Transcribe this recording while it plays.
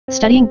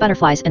Studying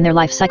butterflies and their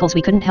life cycles,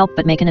 we couldn't help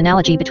but make an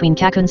analogy between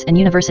cocoons and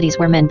universities,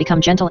 where men become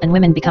gentle and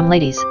women become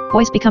ladies,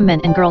 boys become men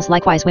and girls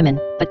likewise women,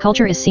 but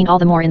culture is seen all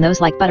the more in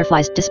those like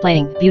butterflies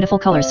displaying beautiful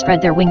colors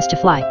spread their wings to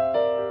fly.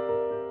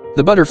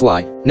 The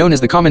butterfly, known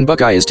as the common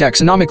buckeye, is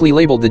taxonomically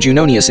labeled the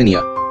Junonia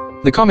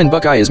coenia. The common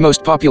buckeye is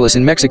most populous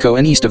in Mexico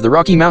and east of the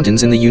Rocky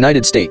Mountains in the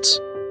United States.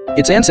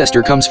 Its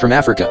ancestor comes from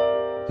Africa.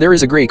 There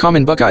is a gray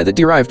common buckeye that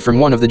derived from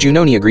one of the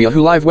Junonia grisea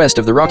who live west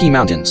of the Rocky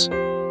Mountains.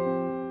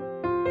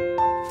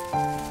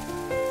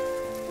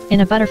 In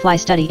a butterfly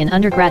study in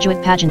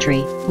undergraduate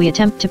pageantry, we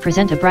attempt to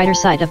present a brighter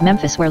side of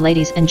Memphis, where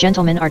ladies and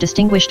gentlemen are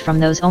distinguished from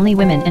those only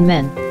women and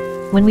men.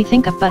 When we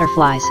think of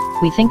butterflies,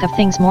 we think of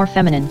things more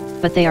feminine,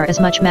 but they are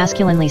as much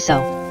masculinely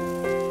so.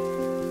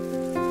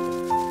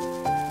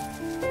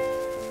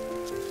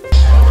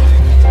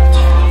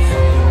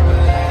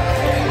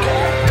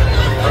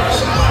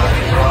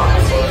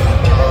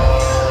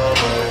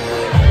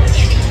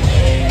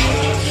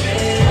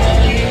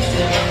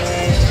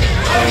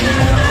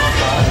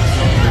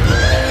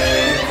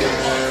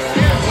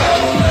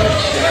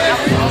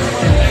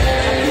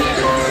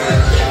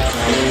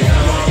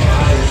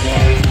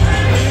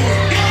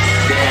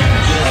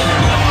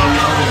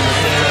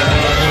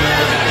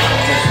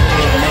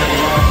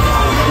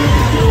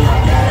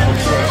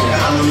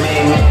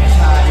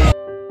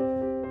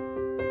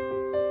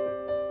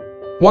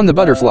 One, the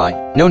butterfly,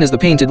 known as the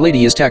painted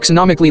lady, is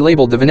taxonomically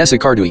labeled the Vanessa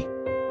cardui.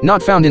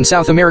 Not found in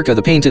South America,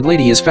 the painted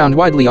lady is found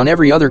widely on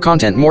every other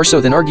continent, more so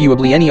than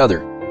arguably any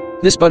other.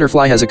 This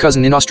butterfly has a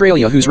cousin in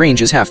Australia whose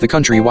range is half the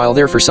country, while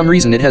there for some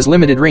reason it has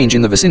limited range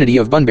in the vicinity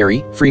of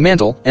Bunbury,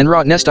 Fremantle, and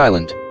Rottnest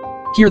Island.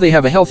 Here they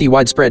have a healthy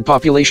widespread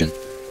population.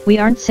 We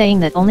aren't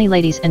saying that only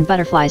ladies and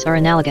butterflies are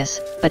analogous,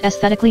 but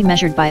aesthetically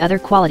measured by other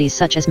qualities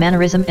such as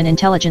mannerism and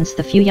intelligence,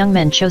 the few young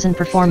men chosen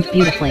performed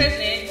beautifully.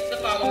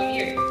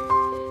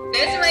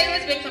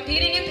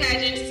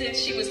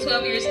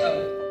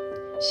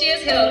 She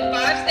has held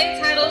 5 state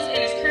titles and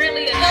is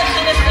currently a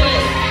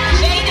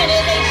Jaden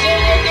is a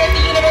junior here at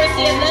the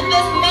University of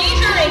Memphis,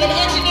 majoring in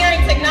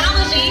engineering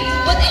technology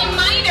with a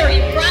minor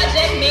in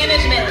project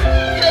management.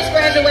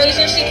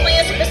 Post-graduation, she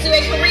plans to pursue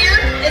a career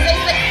as a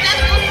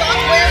successful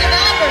software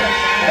developer,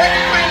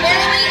 working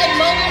primarily in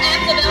mobile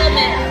app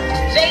development.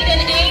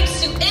 Jaden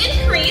aims to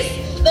increase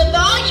the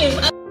volume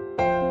of...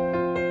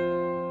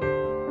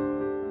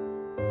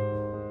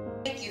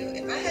 Thank you.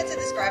 If I had to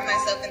describe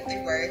myself in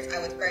 3 words,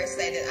 I would first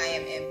say that I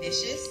am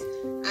ambitious.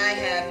 I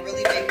have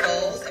really big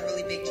goals and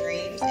really big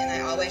dreams, and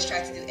I always try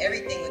to do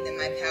everything within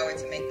my power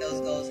to make those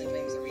goals and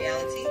dreams a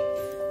reality.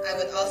 I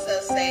would also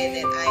say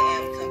that I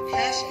am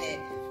compassionate.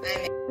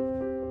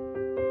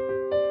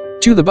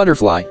 2. The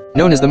butterfly,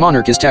 known as the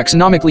monarch, is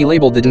taxonomically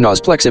labeled the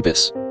Dinas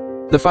plexippus.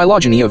 The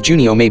phylogeny of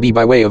Junio may be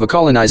by way of a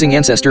colonizing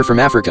ancestor from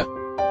Africa.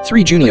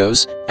 3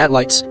 Junios,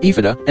 Atlites,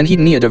 Ephida, and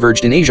Hedonia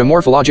diverged in Asia,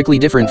 morphologically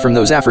different from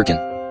those African.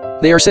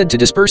 They are said to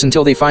disperse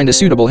until they find a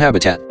suitable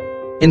habitat.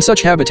 In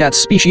such habitats,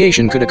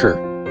 speciation could occur.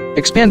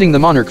 Expanding, the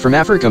monarch from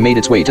Africa made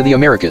its way to the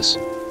Americas.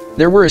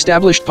 There were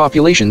established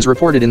populations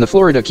reported in the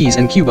Florida Keys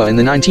and Cuba in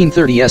the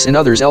 1930s and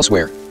others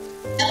elsewhere.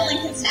 Lovely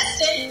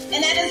contestant,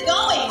 and that is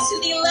going to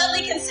the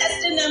lovely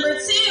contestant number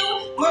 2,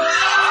 Mariah.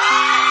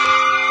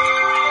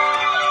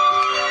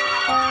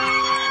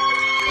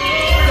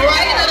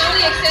 Mariah not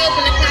only excels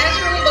in the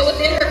classroom, but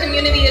within her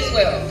community as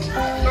well.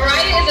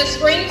 Mariah is a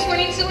Spring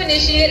 22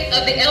 initiate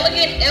of the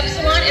elegant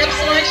Epsilon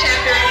Epsilon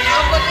chapter of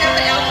Alpha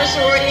Kappa Alpha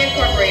Sorority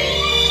Incorporated,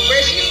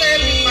 where she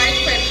serves as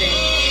vice president.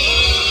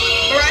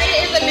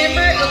 Mariah is a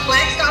member of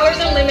Black Scholars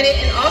Unlimited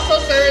and also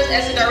serves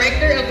as the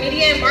director of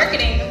media and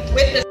marketing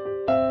with the...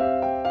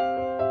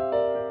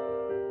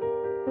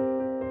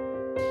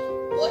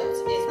 What is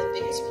the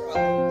biggest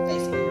problem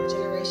facing your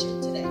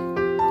generation today?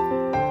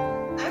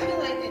 I feel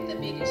like that the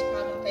biggest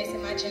problem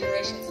facing my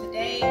generation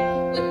today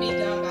would be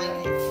gun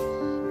violence.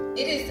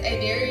 It is a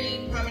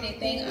very prominent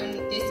thing on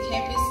this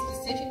campus,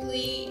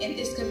 specifically in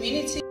this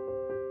community.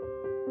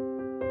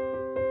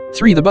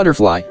 3. The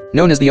butterfly,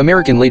 known as the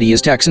American lady,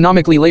 is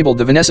taxonomically labeled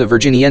the Vanessa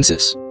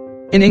virginiensis.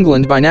 In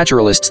England, by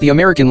naturalists, the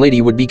American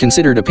lady would be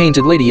considered a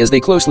painted lady as they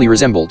closely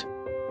resembled.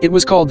 It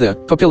was called the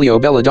Papilio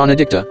belladonna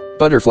dicta,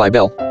 butterfly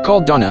bell,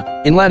 called Donna,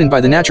 in Latin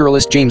by the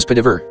naturalist James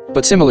Petiver,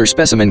 but similar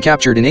specimen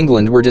captured in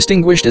England were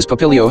distinguished as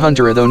Papilio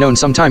huntera, though known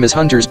sometime as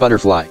Hunter's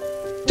butterfly.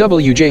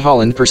 W. J.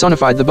 Holland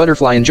personified the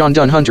butterfly in John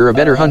Donne Hunter, a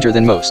better hunter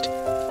than most. 2.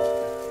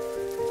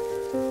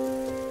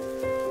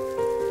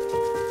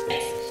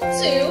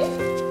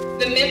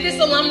 The Memphis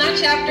alumni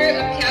chapter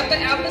of Kappa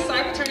Alpha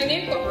Psi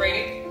Fraternity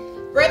Incorporated.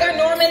 Brother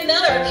Norman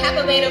Miller,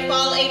 Kappa Beta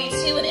Fall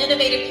 82 in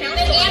Innovative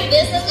Counseling and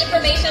Business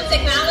Information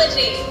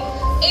Technology.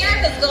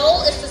 Erica's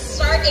goal is to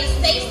start a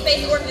safe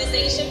space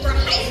organization for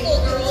high school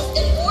girls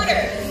in order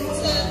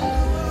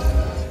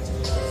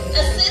to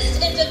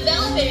assist in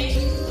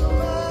developing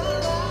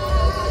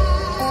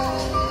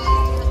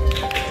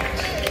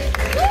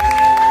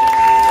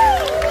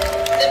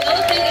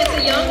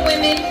into young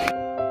women.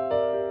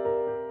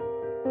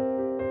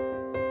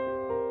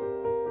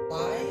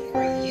 Why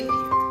are you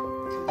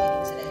here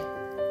competing today?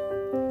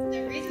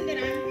 The reason that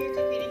I'm here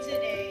competing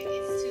today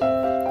is to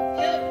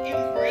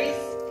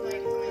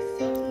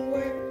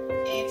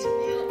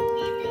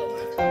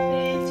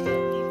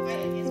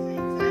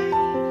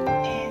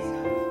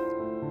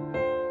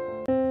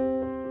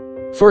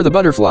 4. The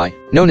butterfly,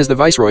 known as the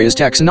viceroy, is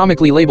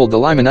taxonomically labeled the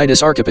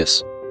Limonitis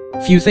archipus.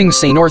 Few things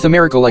say North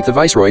America like the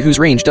viceroy, whose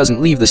range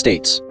doesn't leave the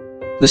states.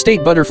 The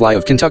state butterfly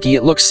of Kentucky,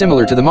 it looks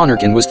similar to the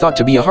monarch and was thought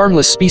to be a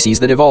harmless species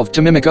that evolved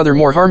to mimic other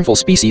more harmful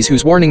species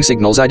whose warning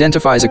signals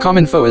identifies a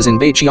common foe, as in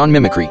Bachian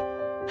mimicry.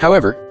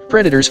 However,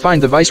 predators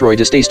find the viceroy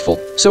distasteful,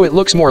 so it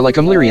looks more like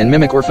a Müllerian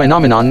mimic or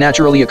phenomenon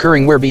naturally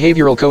occurring where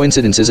behavioral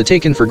coincidences are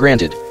taken for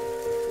granted.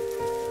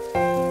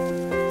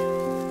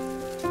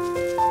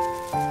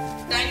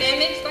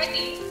 Dynamics by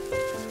D.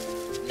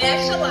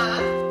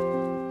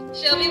 Mashallah,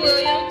 Shelby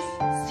Williams,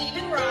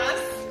 Stephen Ross,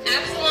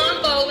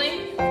 Absalom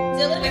Bowling,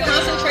 Dylan, a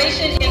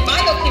concentration in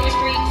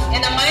biochemistry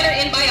and a minor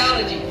in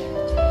biology.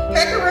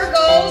 Her career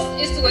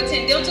goals is to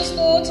attend dental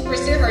school to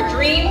pursue her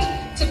dream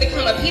to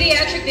become a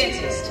pediatric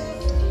dentist.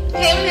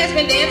 Caitlin has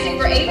been dancing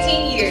for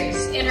 18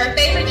 years, and her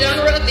favorite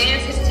genre of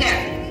dance is tap.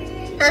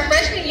 Her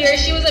freshman year,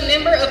 she was a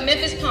member of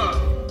Memphis Pom.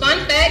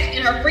 Fun fact,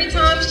 in her free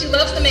time, she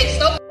loves to make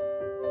soap.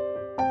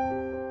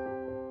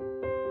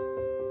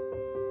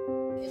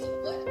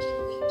 What can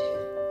we do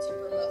to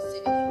promote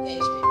civic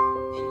engagement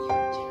in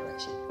your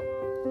generation?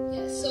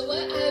 Yes, so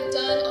what I have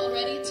done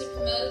already to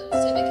promote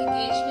civic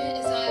engagement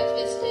is I have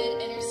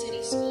visited inner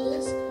city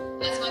schools,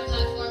 as my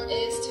platform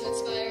is to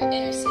inspire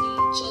inner city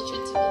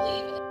children to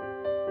believe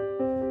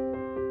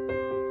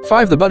in.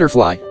 5. The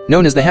butterfly,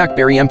 known as the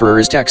hackberry emperor,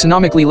 is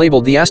taxonomically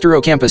labeled the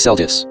Asterocampus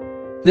celtis.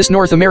 This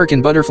North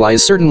American butterfly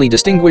is certainly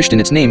distinguished in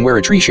its name, where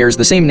a tree shares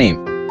the same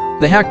name.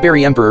 The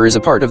hackberry emperor is a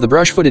part of the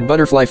brush-footed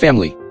butterfly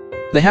family.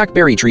 The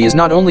hackberry tree is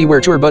not only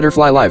where tour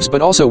butterfly lives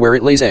but also where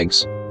it lays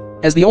eggs.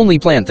 As the only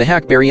plant the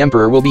hackberry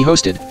emperor will be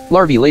hosted,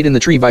 larvae laid in the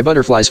tree by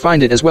butterflies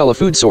find it as well a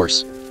food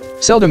source.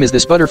 Seldom is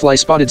this butterfly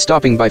spotted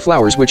stopping by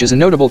flowers, which is a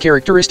notable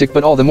characteristic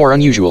but all the more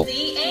unusual. And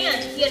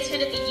he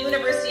attended the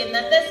University of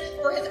Memphis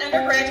for his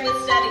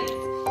undergraduate studies.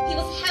 He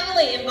was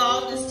heavily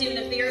involved in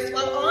student affairs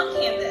while on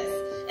campus,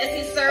 as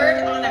he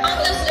served on a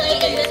way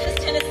in Memphis,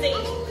 Tennessee.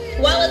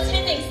 While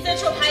attending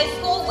Central High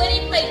School,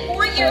 Whitney played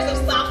 4 years of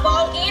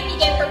softball and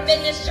began her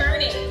fitness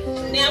journey.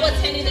 Now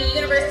attending the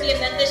University of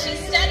Memphis, she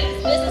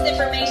studies business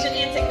information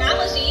and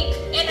technology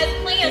and has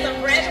plans on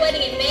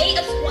graduating in May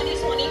of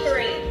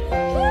 2023.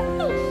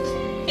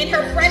 In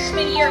her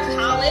freshman year of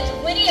college,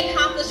 Whitney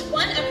accomplished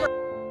one of her.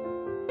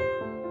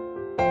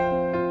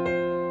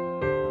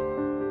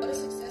 What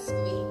does success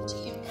mean to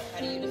you?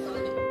 How do you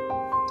define it?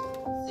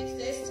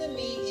 Success to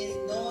me is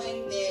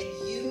knowing that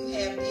you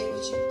have did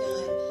what you've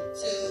done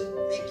to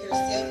make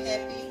yourself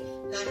happy,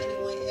 not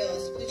anyone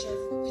else. Put your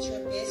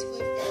best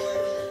foot forward.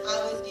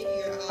 Always give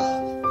your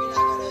all. You're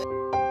not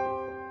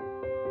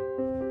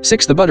gonna.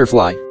 6. The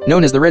butterfly,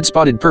 known as the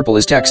red-spotted purple,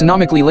 is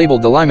taxonomically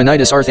labeled the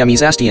Limonitis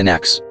arthemis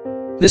astyanax.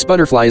 This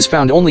butterfly is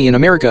found only in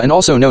America and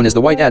also known as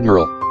the white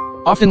admiral.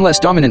 Often less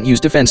dominant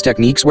use defense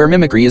techniques where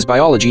mimicry is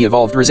biology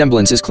evolved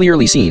resemblance is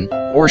clearly seen,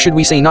 or should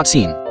we say not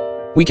seen.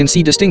 We can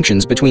see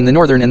distinctions between the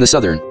northern and the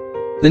southern.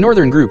 The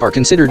northern group are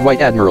considered white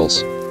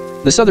admirals.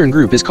 The southern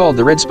group is called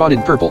the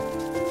red-spotted purple.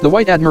 The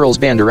white admiral's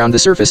band around the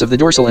surface of the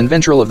dorsal and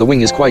ventral of the wing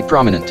is quite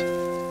prominent.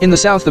 In the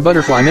south, the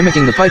butterfly,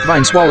 mimicking the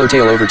pipevine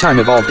swallowtail, over time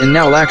evolved and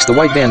now lacks the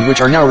white band,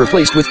 which are now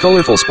replaced with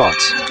colorful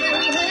spots.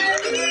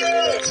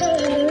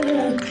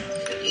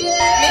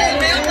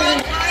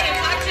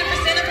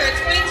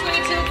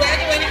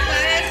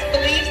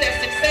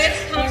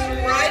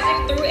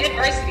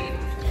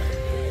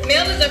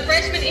 A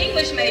freshman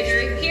English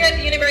major here at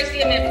the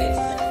University of Memphis.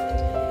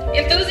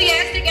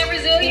 Enthusiastic and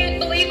resilient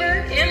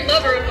believer and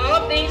lover of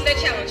all things that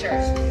challenge her.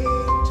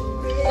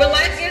 When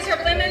life gives her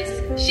lemons,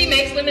 she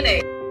makes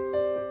lemonade.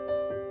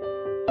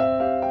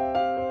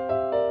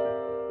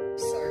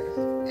 Serve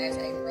as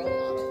a role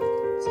model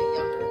to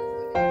younger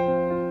women.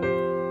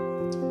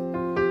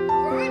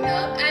 Growing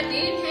up, I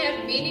didn't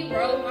have many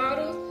role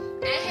models.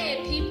 I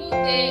had people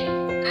that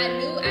I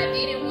knew I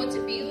didn't want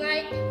to be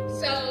like.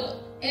 So,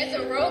 as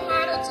a role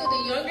model to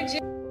the younger generation.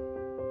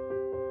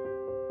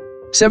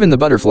 7. The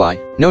butterfly,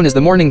 known as the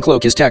mourning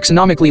cloak, is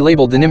taxonomically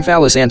labeled the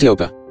Nymphalis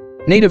antiopa.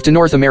 Native to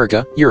North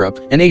America,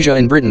 Europe, and Asia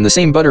and Britain, the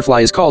same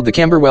butterfly is called the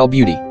Camberwell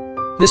beauty.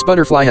 This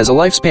butterfly has a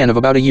lifespan of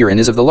about a year and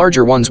is of the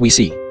larger ones we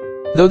see.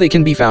 Though they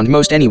can be found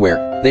most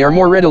anywhere, they are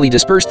more readily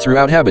dispersed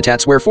throughout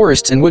habitats where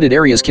forests and wooded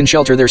areas can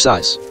shelter their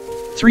size.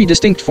 3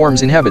 distinct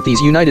forms inhabit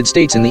these United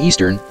States in the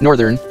eastern,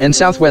 northern, and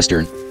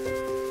southwestern.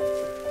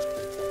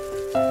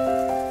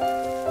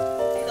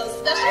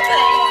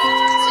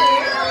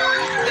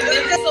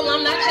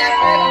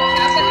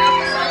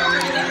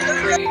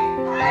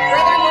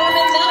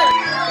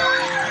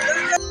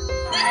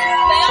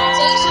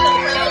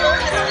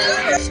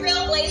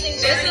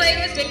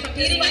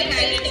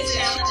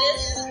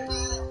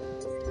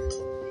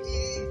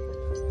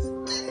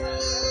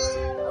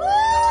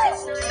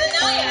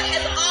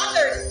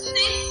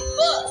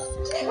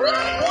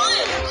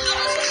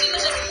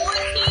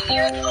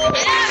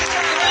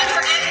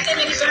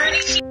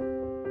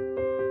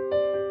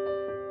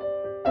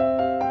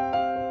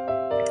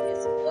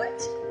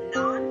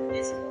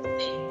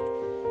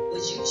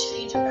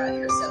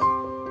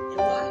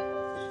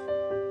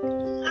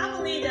 I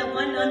believe that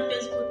one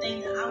non-physical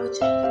thing that I would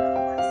change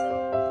about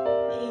myself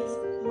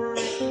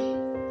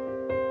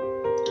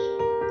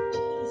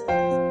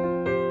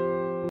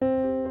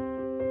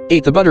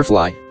 8. The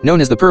butterfly,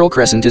 known as the pearl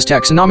crescent, is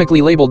taxonomically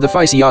labeled the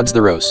Physeodes.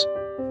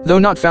 Though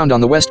not found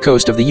on the west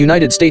coast of the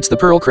United States, the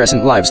pearl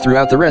crescent lives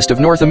throughout the rest of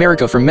North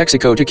America from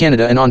Mexico to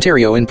Canada and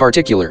Ontario in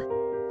particular.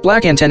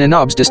 Black antennae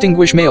knobs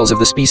distinguish males of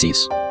the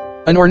species.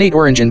 An ornate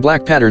orange and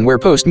black pattern where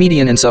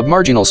post-median and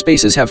submarginal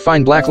spaces have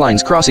fine black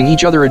lines crossing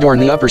each other adorn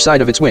the upper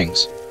side of its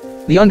wings.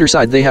 The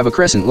underside they have a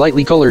crescent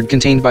lightly colored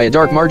contained by a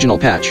dark marginal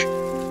patch.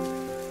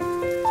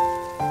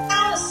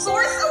 The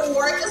Source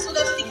Award, this was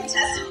the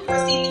contestant who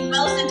received the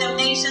most in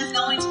donations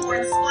going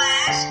towards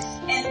Splash,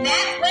 and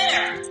that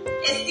winner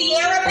is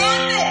Sierra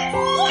Memphis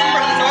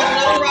from North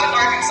Little Rock,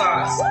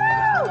 Arkansas.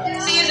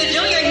 She is a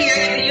junior here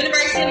at the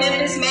University of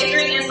Memphis,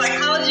 majoring in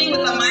psychology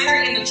with a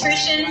minor in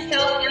nutrition,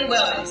 health, and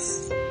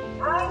wellness.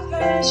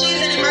 She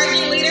is an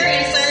emerging leader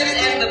and serves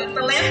as the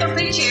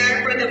philanthropy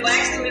chair for the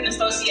Black Student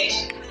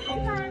Association.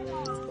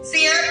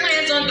 Sierra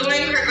plans on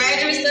doing her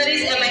graduate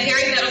studies at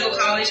Meharry Medical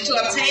College to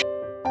obtain.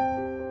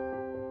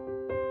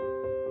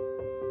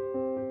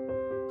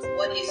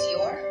 What is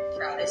your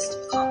proudest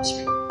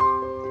accomplishment?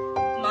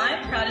 My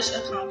proudest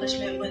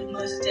accomplishment would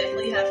most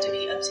definitely have to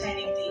be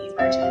obtaining the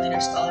Emerging Leader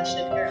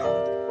Scholarship here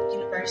on the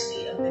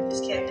University of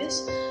Memphis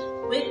campus.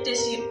 With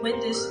this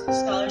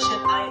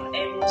scholarship, I am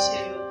able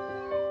to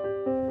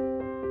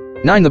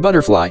 9. The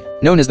butterfly,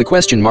 known as the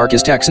question mark,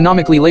 is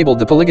taxonomically labeled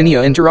the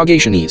Polygonia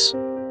interrogationis.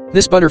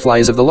 This butterfly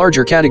is of the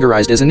larger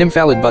categorized as a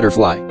nymphalid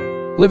butterfly.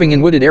 Living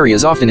in wooded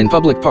areas, often in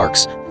public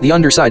parks, the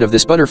underside of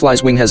this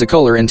butterfly's wing has a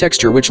color and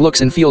texture which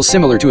looks and feels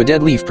similar to a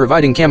dead leaf,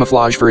 providing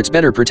camouflage for its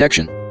better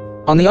protection.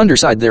 On the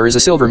underside there is a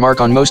silver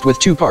mark on most with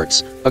 2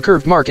 parts, a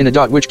curved mark and a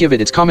dot which give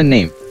it its common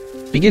name.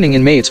 Beginning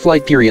in May, its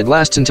flight period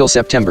lasts until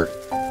September.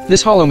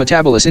 This hollow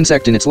metabolous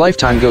insect in its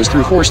lifetime goes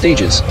through 4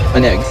 stages: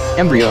 an egg,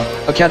 embryo,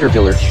 a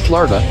caterpillar,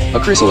 larva, a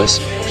chrysalis,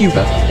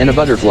 pupa, and a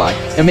butterfly,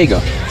 omega.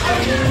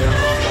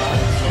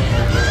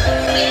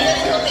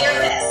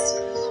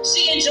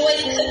 She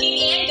enjoys cooking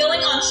and going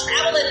on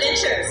travel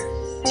adventures.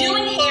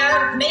 Doing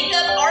hair,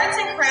 makeup, arts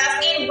and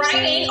crafts, and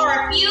writing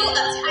are a few of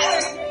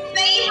Tyler's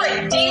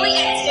favorite daily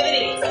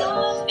activities.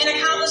 An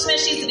accomplishment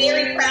she's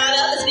very proud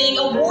of is being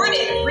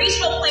awarded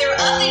Regional Player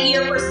of the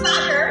Year for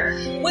soccer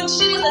when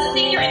she was a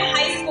senior in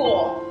high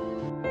school.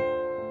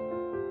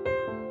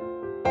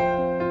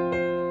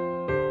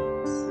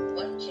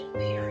 What can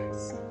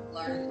parents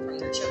learn from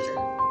their children?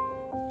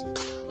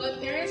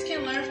 What parents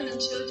can learn from the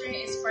children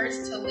is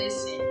first to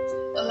listen.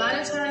 A lot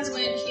of times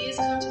when kids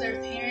come to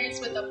their parents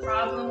with a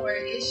problem or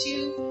an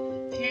issue,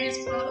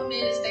 parents' problem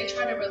is they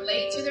try to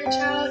relate to their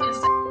child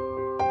instead.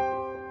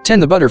 10.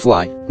 The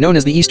butterfly, known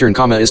as the eastern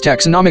comma, is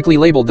taxonomically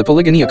labeled the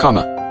Polygonia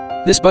comma.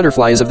 This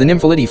butterfly is of the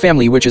Nymphalidae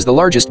family, which is the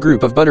largest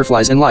group of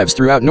butterflies and lives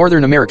throughout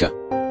northern America.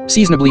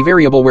 Seasonably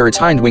variable, where its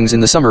hind wings in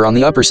the summer on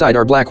the upper side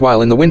are black,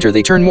 while in the winter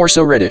they turn more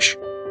so reddish.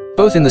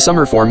 Both in the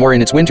summer form or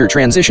in its winter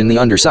transition, the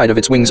underside of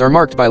its wings are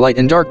marked by light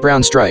and dark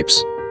brown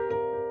stripes.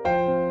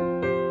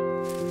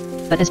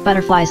 But as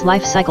butterflies'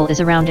 life cycle is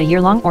around a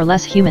year long or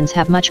less, humans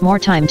have much more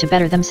time to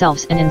better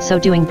themselves and in so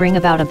doing bring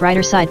about a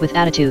brighter side with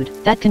attitude.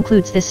 That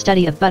concludes this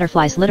study of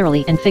butterflies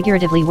literally and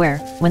figuratively, where,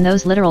 when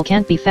those literal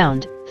can't be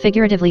found,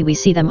 figuratively we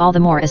see them all the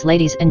more as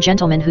ladies and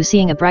gentlemen who,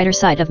 seeing a brighter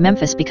side of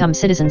Memphis, become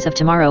citizens of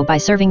tomorrow by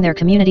serving their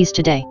communities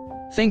today.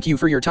 Thank you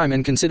for your time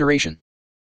and consideration.